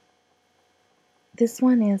This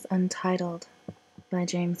one is Untitled by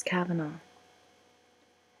James Kavanaugh.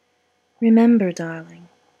 Remember, darling,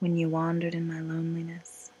 when you wandered in my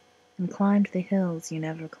loneliness and climbed the hills you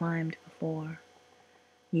never climbed before.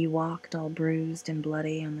 You walked all bruised and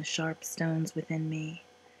bloody on the sharp stones within me,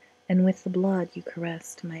 and with the blood you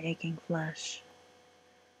caressed my aching flesh.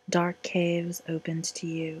 Dark caves opened to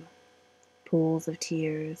you, pools of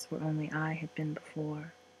tears where only I had been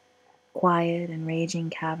before. Quiet and raging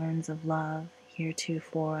caverns of love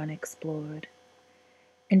heretofore unexplored.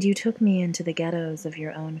 And you took me into the ghettos of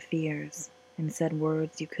your own fears and said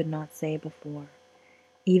words you could not say before,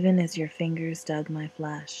 even as your fingers dug my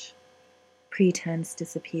flesh. Pretense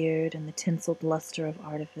disappeared and the tinseled luster of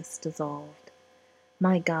artifice dissolved.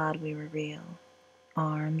 My God, we were real,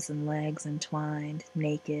 arms and legs entwined,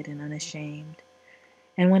 naked and unashamed.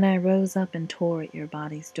 And when I rose up and tore at your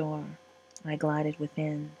body's door, I glided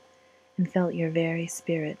within and felt your very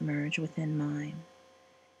spirit merge within mine.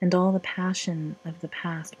 And all the passion of the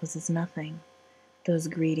past was as nothing, those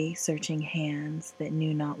greedy, searching hands that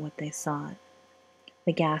knew not what they sought,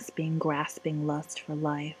 the gasping, grasping lust for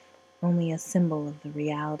life, only a symbol of the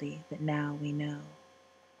reality that now we know.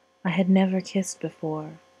 I had never kissed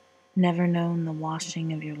before, never known the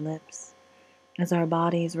washing of your lips. As our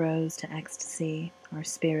bodies rose to ecstasy, our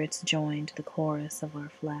spirits joined the chorus of our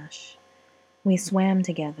flesh. We swam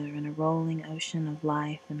together in a rolling ocean of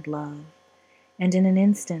life and love, and in an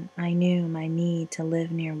instant I knew my need to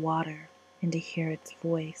live near water and to hear its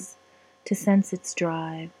voice, to sense its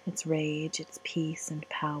drive, its rage, its peace and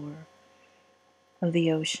power. Of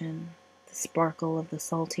the ocean, the sparkle of the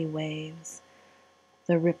salty waves,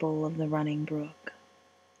 the ripple of the running brook.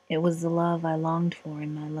 It was the love I longed for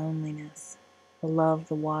in my loneliness, the love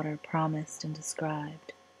the water promised and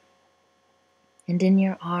described. And in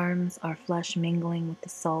your arms, our flesh mingling with the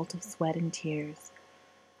salt of sweat and tears,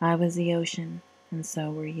 I was the ocean, and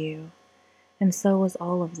so were you. And so was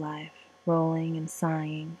all of life, rolling and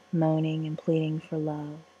sighing, moaning and pleading for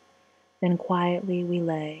love. Then quietly we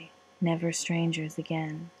lay, never strangers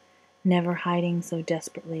again, never hiding so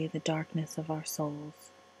desperately the darkness of our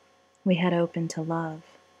souls. We had opened to love,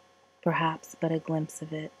 perhaps but a glimpse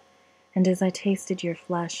of it, and as I tasted your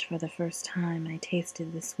flesh for the first time, I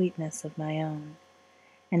tasted the sweetness of my own,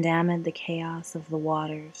 and amid the chaos of the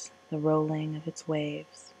waters, the rolling of its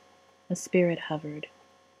waves, a spirit hovered,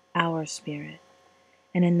 our spirit,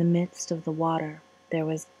 and in the midst of the water there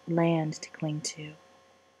was land to cling to.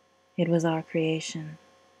 It was our creation,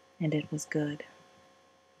 and it was good.